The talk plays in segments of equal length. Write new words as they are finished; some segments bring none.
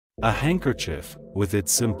A handkerchief, with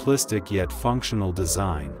its simplistic yet functional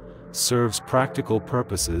design, serves practical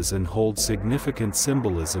purposes and holds significant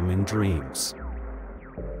symbolism in dreams.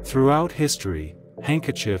 Throughout history,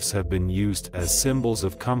 handkerchiefs have been used as symbols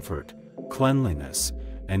of comfort, cleanliness,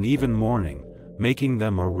 and even mourning, making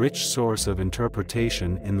them a rich source of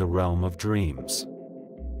interpretation in the realm of dreams.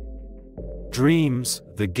 Dreams,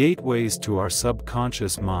 the gateways to our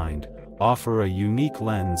subconscious mind, offer a unique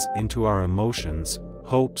lens into our emotions,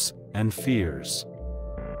 hopes, and fears.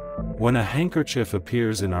 When a handkerchief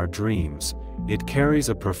appears in our dreams, it carries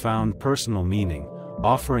a profound personal meaning,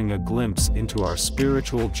 offering a glimpse into our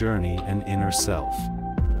spiritual journey and inner self.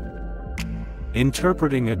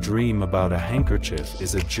 Interpreting a dream about a handkerchief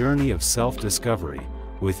is a journey of self-discovery,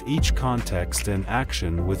 with each context and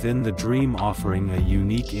action within the dream offering a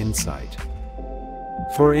unique insight.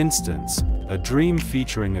 For instance, a dream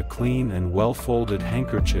featuring a clean and well-folded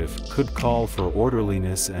handkerchief could call for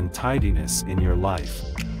orderliness and tidiness in your life,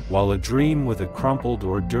 while a dream with a crumpled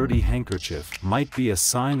or dirty handkerchief might be a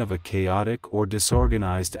sign of a chaotic or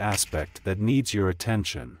disorganized aspect that needs your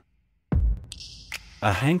attention.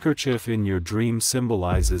 A handkerchief in your dream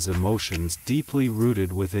symbolizes emotions deeply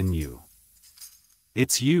rooted within you.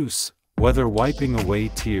 Its use, whether wiping away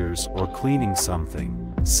tears or cleaning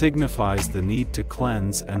something, signifies the need to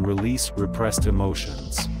cleanse and release repressed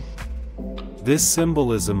emotions. This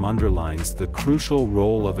symbolism underlines the crucial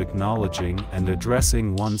role of acknowledging and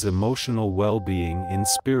addressing one's emotional well-being in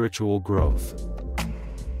spiritual growth.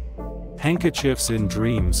 Handkerchiefs in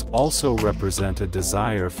dreams also represent a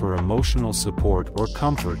desire for emotional support or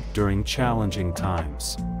comfort during challenging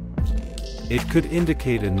times. It could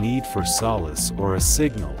indicate a need for solace or a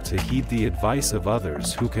signal to heed the advice of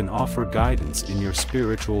others who can offer guidance in your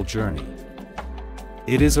spiritual journey.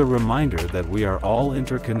 It is a reminder that we are all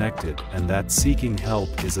interconnected and that seeking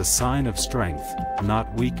help is a sign of strength,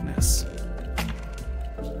 not weakness.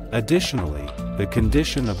 Additionally, the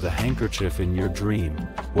condition of the handkerchief in your dream,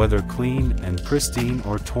 whether clean and pristine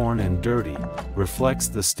or torn and dirty, reflects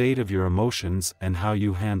the state of your emotions and how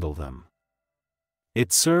you handle them.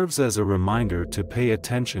 It serves as a reminder to pay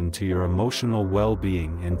attention to your emotional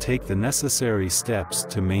well-being and take the necessary steps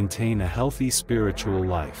to maintain a healthy spiritual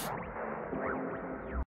life.